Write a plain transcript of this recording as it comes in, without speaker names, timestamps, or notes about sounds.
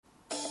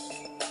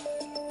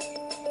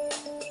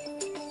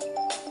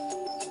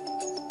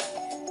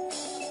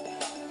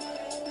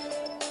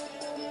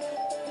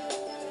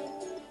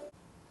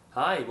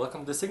Hi,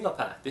 welcome to the Signal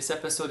Path. This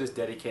episode is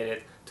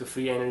dedicated to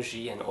free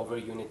energy and over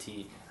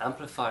unity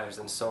amplifiers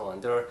and so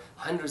on. There are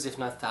hundreds if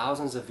not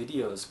thousands of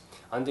videos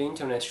on the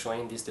internet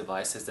showing these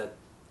devices that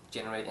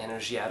generate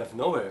energy out of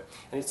nowhere.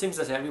 And it seems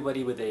that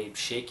everybody with a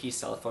shaky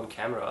cell phone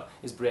camera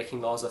is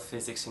breaking laws of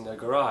physics in their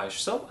garage.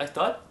 So I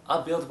thought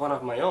I'll build one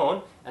of my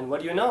own, and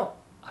what do you know?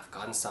 I've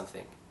gotten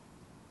something.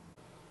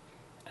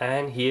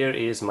 And here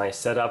is my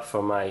setup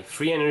for my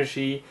free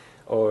energy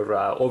or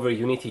over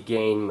unity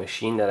gain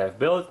machine that I've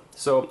built.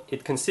 So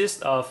it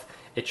consists of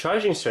a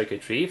charging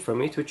circuitry for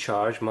me to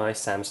charge my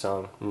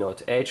Samsung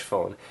Note Edge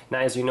phone. Now,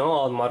 as you know,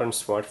 all modern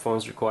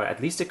smartphones require at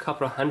least a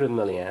couple of hundred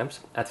milliamps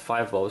at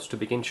 5 volts to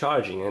begin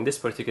charging, and this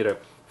particular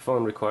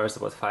phone requires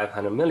about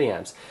 500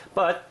 milliamps.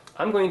 But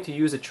I'm going to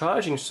use a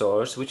charging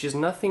source which is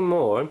nothing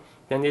more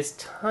than this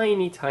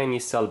tiny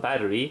cell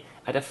battery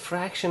at a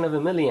fraction of a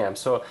milliamp.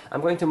 So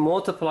I'm going to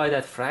multiply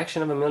that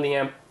fraction of a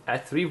milliamp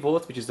at 3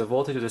 volts, which is the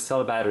voltage of the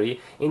cell battery,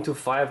 into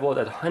 5 volt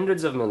at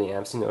hundreds of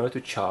milliamps in order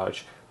to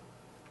charge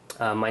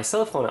my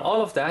cell phone. And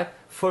all of that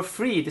for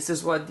free. This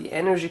is what the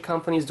energy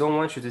companies don't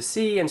want you to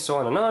see, and so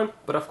on and on.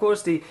 But of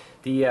course the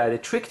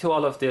trick to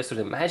all of this, or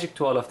the magic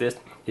to all of this,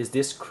 is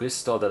this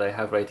crystal that I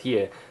have right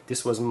here.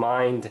 This was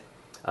mined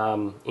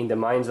in the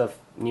mines of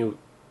New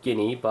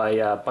Guinea by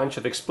a bunch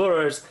of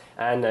explorers,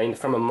 and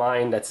from a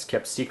mine that's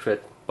kept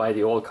secret by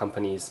the oil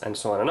companies, and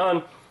so on and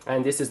on.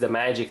 And this is the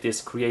magic.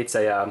 This creates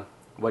a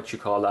what you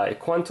call a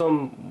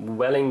quantum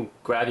Welling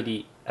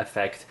gravity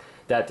effect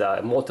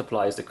that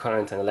multiplies the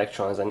current and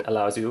electrons and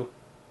allows you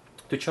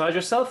to charge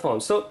your cell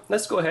phone. So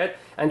let's go ahead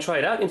and try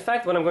it out. In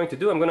fact, what I'm going to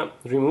do, I'm going to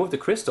remove the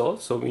crystal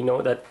so we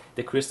know that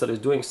the crystal is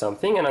doing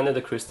something, and under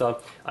the crystal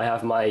I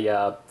have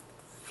my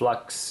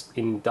flux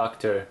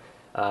inductor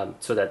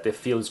so that the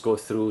fields go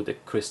through the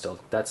crystal.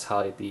 That's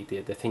how the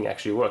thing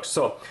actually works.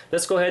 So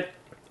let's go ahead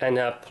and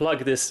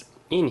plug this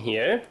in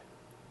here.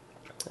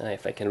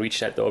 If I can reach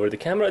that over the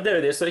camera, there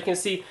it is. So you can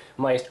see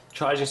my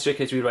charging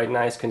circuitry right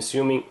now is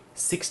consuming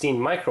 16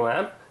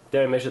 microamp.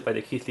 They're measured by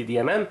the Keithley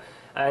DMM.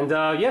 And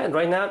yeah,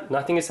 right now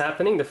nothing is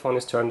happening. The phone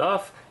is turned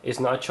off, it's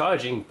not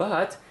charging.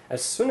 But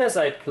as soon as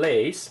I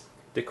place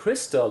the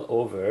crystal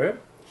over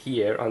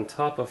here on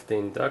top of the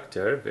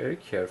inductor, very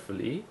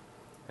carefully,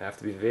 I have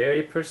to be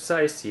very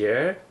precise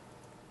here.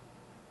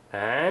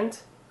 And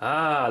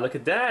look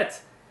at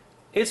that!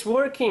 It's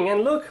working,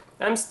 and look,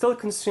 I'm still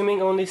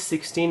consuming only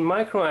 16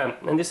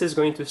 microamp, and this is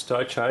going to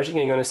start charging,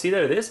 and you're going to see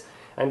there it is.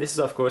 And this is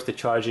of course the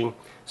charging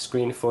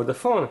screen for the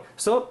phone.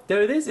 So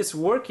there it is, it's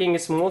working,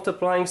 it's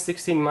multiplying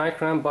 16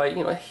 microamp by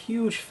a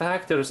huge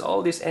factors,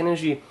 all this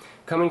energy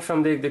coming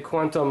from the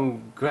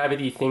quantum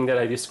gravity thing that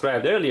I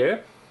described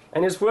earlier,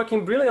 and it's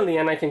working brilliantly.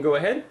 And I can go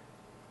ahead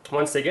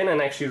once again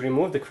and actually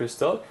remove the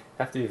crystal.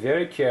 I have to be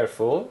very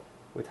careful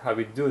with how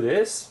we do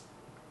this,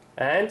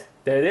 and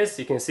there it is.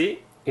 You can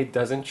see it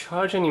doesn't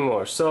charge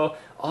anymore. So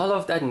all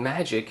of that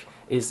magic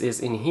is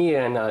in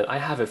here, and I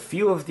have a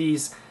few of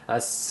these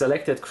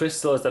selected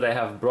crystals that I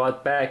have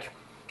brought back,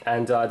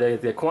 and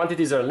the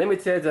quantities are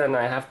limited, and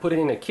I have put it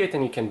in a kit,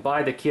 and you can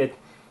buy the kit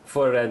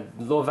for a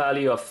low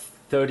value of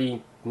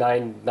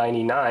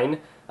 $39.99,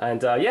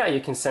 and yeah,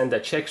 you can send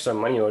checks or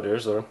money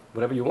orders or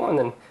whatever you want,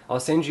 and I'll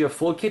send you a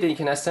full kit, and you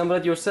can assemble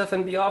it yourself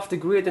and be off the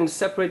grid and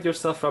separate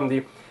yourself from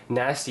the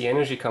nasty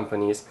energy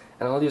companies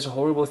and all these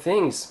horrible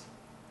things.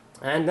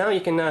 And now you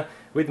can,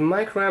 with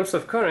microamps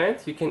of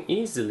current, you can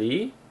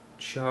easily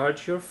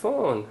charge your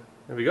phone.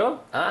 There we go.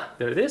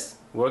 There it is.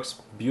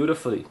 Works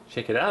beautifully.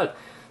 Check it out.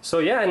 So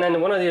yeah, and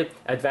then one of the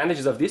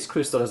advantages of this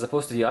crystal as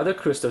opposed to the other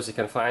crystals you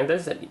can find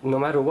is that no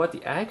matter what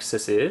the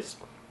axis is,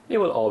 it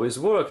will always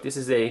work. This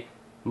is a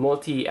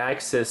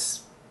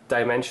multi-axis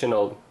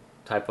dimensional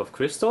type of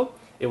crystal.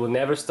 It will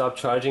never stop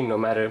charging no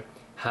matter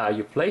how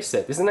you place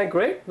it. Isn't that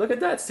great? Look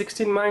at that,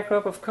 16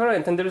 microamp of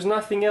current, and there's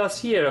nothing else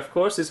here. Of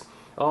course, it's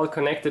all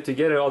connected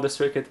together, all the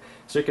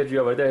circuitry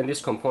over there, and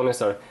these components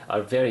are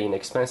very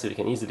inexpensive. You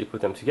can easily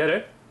put them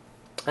together,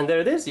 and there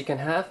it is. You can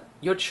have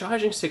your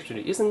charging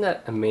circuitry. Isn't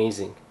that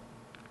amazing?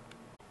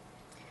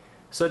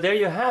 So there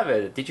you have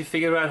it. Did you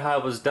figure out how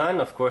it was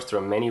done? Of course, there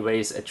are many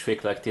ways a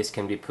trick like this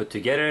can be put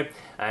together,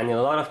 and in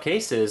a lot of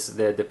cases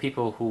the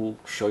people who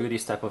show you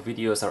these type of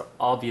videos are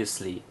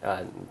obviously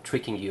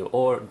tricking you,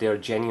 or they're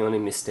genuinely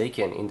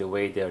mistaken in the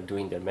way they're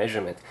doing their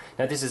measurement.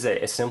 Now this is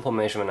a simple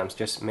measurement. I'm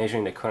just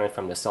measuring the current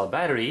from the cell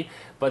battery,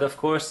 but of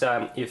course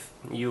if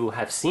you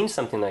have seen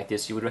something like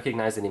this, you would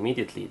recognize it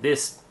immediately.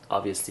 This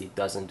obviously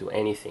doesn't do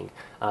anything.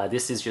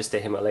 This is just a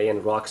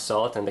Himalayan rock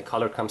salt, and the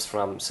color comes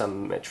from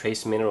some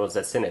trace minerals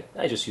that's in it.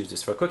 I just use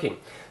this for cooking.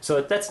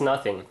 So that's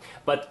nothing.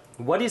 But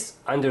what is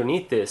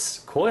underneath this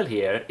coil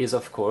here is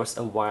of course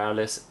a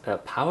wireless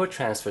power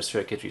transfer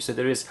circuitry. So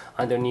there is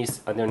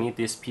underneath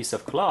this piece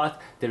of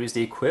cloth, there is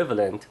the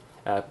equivalent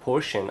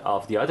portion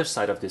of the other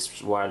side of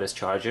this wireless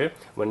charger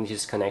when it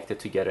is connected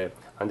together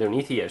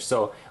underneath here.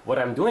 So what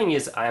I'm doing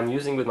is I'm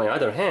using with my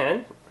other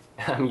hand,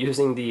 I'm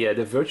using the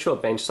virtual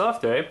bench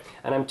software,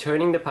 and I'm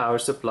turning the power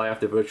supply of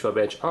the virtual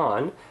bench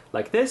on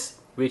like this,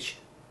 which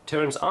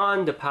turns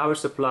on the power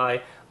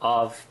supply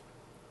of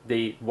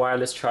the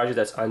wireless charger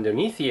that's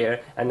underneath here,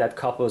 and that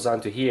couples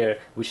onto here,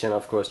 which then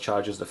of course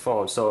charges the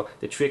phone. So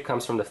the trick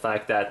comes from the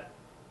fact that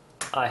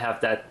I have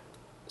that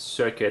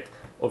circuit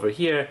over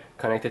here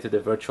connected to the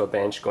virtual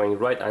bench going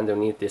right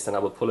underneath this, and I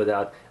will pull it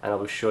out and I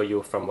will show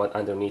you from what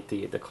underneath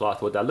the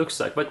cloth what that looks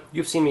like. But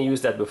you've seen me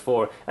use that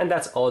before, and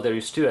that's all there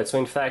is to it. So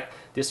in fact,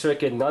 this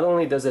circuit, not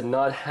only does it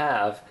not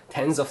have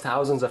tens of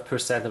thousands of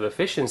percent of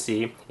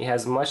efficiency, it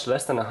has much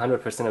less than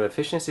 100% of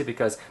efficiency,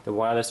 because the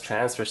wireless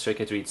transfer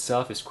circuitry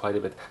itself is quite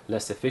a bit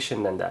less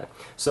efficient than that.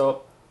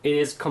 So it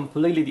is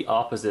completely the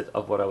opposite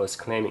of what I was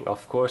claiming.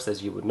 Of course,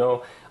 as you would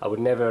know, I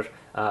would never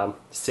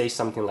say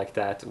something like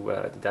that,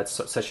 that's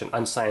such an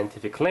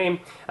unscientific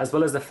claim, as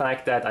well as the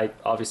fact that I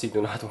obviously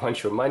do not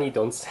want your money.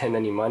 Don't send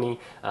any money,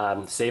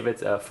 save it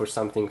for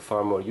something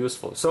far more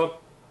useful. So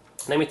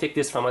let me take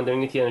this from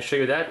underneath here and show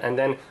you that, and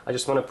then I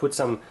just want to put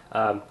some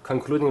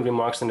concluding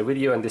remarks in the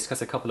video and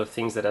discuss a couple of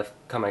things that I've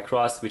come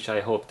across, which I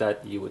hope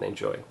that you would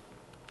enjoy.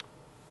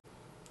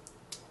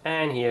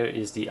 And here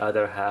is the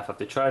other half of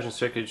the charging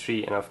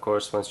circuitry, and of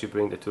course once you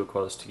bring the two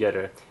coils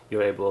together,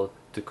 you're able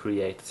to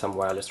create some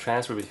wireless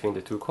transfer between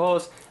the two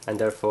coils and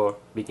therefore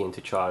begin to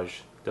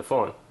charge the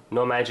phone.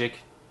 No magic,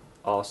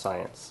 all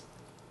science.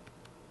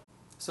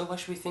 So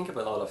what should we think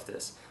about all of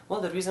this? Well,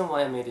 the reason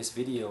why I made this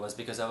video was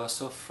because I was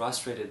so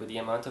frustrated with the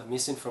amount of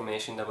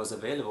misinformation that was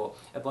available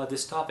about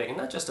this topic, and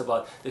not just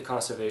about the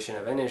conservation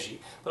of energy,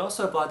 but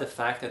also about the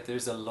fact that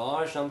there's a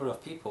large number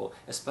of people,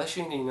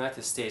 especially in the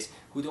United States,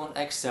 who don't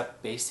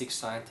accept basic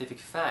scientific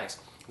facts,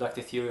 like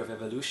the theory of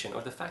evolution,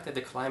 or the fact that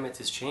the climate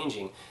is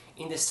changing.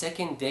 In the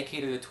second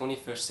decade of the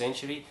 21st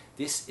century,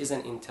 this is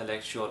an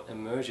intellectual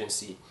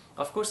emergency.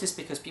 Of course, it's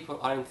because people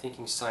aren't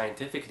thinking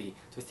scientifically.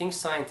 To think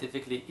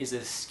scientifically is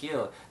a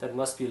skill that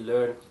must be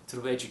learned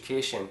through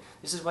education.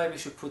 This is why we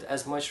should put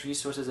as much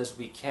resources as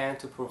we can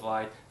to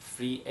provide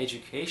free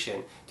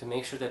education, to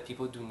make sure that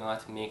people do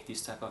not make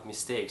these type of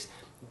mistakes.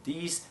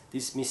 These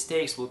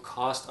mistakes will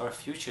cost our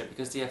future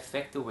because they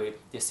affect the way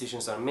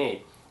decisions are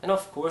made. And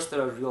of course,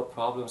 there are real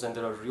problems and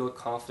there are real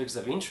conflicts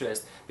of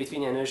interest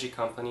between energy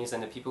companies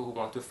and the people who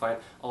want to find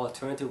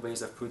alternative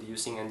ways of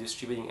producing and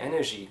distributing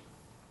energy.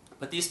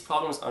 But these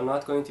problems are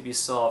not going to be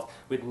solved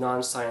with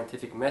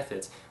non-scientific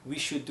methods. We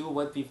should do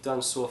what we've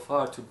done so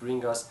far to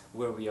bring us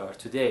where we are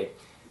today.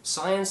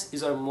 Science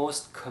is our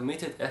most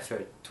committed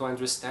effort to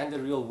understand the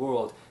real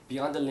world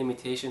beyond the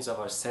limitations of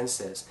our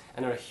senses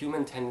and our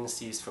human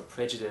tendencies for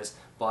prejudice,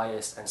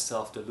 bias, and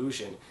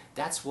self-delusion.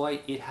 That's why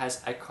it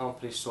has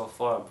accomplished so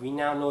far. We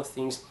now know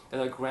things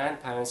that our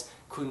grandparents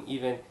couldn't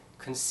even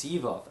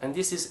conceive of, and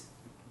this is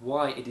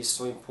why it is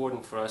so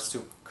important for us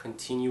to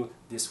continue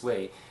this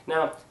way.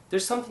 Now,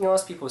 there's something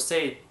else people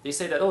say. They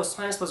say that, oh,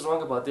 science was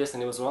wrong about this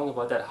and it was wrong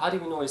about that. How do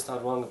we know it's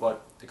not wrong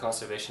about the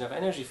conservation of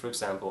energy, for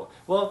example?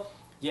 Well,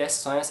 yes,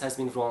 science has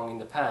been wrong in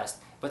the past,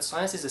 but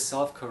science is a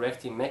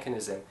self-correcting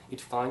mechanism. It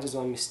finds its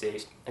own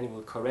mistakes and it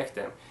will correct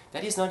them.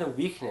 That is not a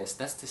weakness,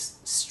 that's the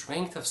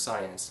strength of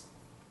science.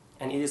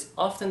 And it is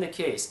often the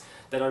case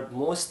that our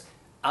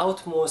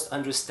outmost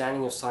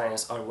understanding of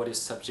science are what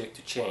is subject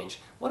to change.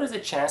 What are the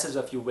chances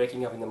of you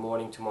waking up in the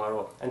morning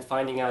tomorrow and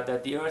finding out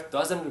that the earth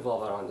doesn't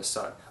revolve around the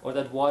sun, or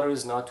that water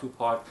is not 2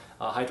 part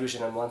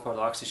hydrogen and 1 part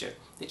oxygen?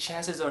 The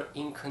chances are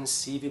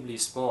inconceivably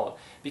small,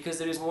 because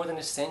there is more than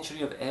a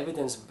century of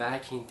evidence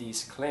backing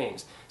these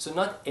claims. So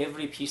not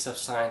every piece of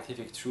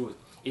scientific truth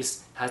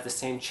has the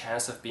same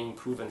chance of being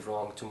proven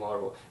wrong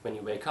tomorrow when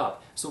you wake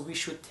up. So we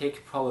should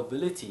take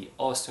probability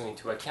also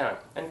into account,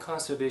 and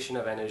conservation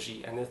of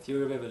energy, and the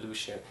theory of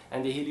evolution,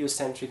 and the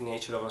heliocentric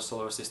nature of our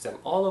solar system.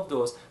 All of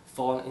those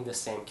fall in the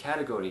same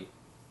category.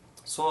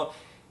 So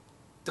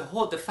the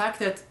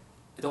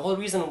whole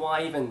reason why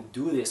I even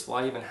do this,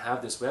 why I even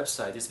have this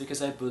website, is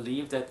because I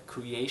believe that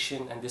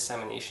creation and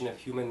dissemination of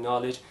human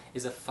knowledge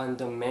is a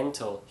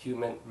fundamental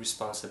human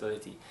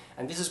responsibility.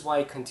 And this is why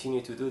I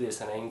continue to do this,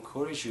 and I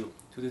encourage you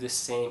to do the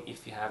same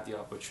if you have the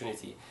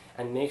opportunity.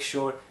 And make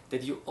sure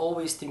that you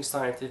always think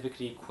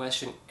scientifically,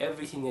 question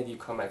everything that you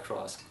come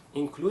across,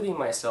 including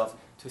myself,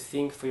 to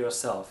think for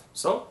yourself.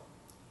 So,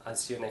 I'll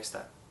see you next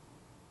time.